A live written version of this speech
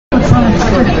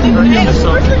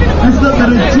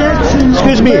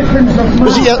excuse me,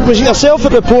 was it yourself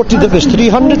that reported that there was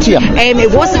 300 here?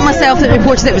 It wasn't myself that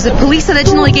reported it. It was the police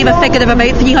originally gave a figure of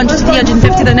about 300 to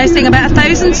 350. They're now saying about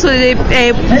 1,000. So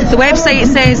the website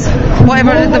says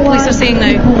whatever the police are saying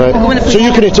now. Right. So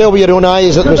you couldn't tell with your own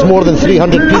eyes that there was more than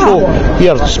 300 people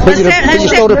here, but you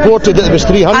still reported that there was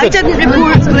 300. I didn't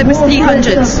report that it was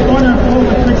 300.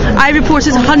 I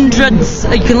reported hundreds.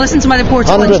 You can listen to my report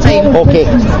at lunchtime. Okay.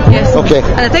 Yes. Okay.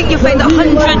 And I think you'll find that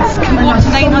hundreds can go up to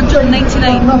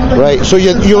 999. Right. So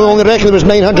you only reckon there was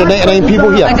 999 people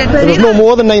here? I did. There was no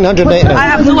more than 999. I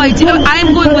have no idea.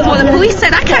 I'm going with what the police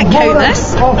said. I can't count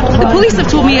this. The police have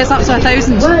told me it's up to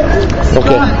 1,000.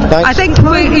 Okay. Thanks. I think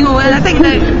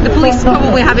the police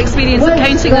probably have experience of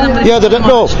counting the number. Yeah, they didn't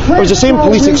know. It was the same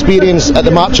police experience at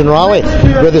the March and Rally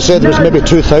where they said there was maybe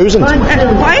 2,000.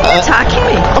 Why are you attacking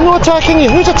me? I'm not attacking you.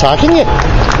 Who's attacking you?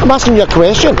 I'm asking you a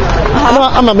question.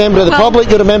 I'm a member of the public.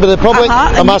 You're a member of the public.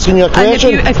 I'm asking you a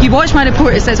question. And if you watch my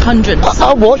report, it says hundreds.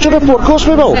 I'll watch your report. Of course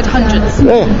we will. It said hundreds.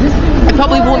 Yeah. It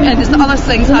probably won't. There's other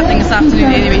things happening this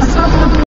afternoon anyways.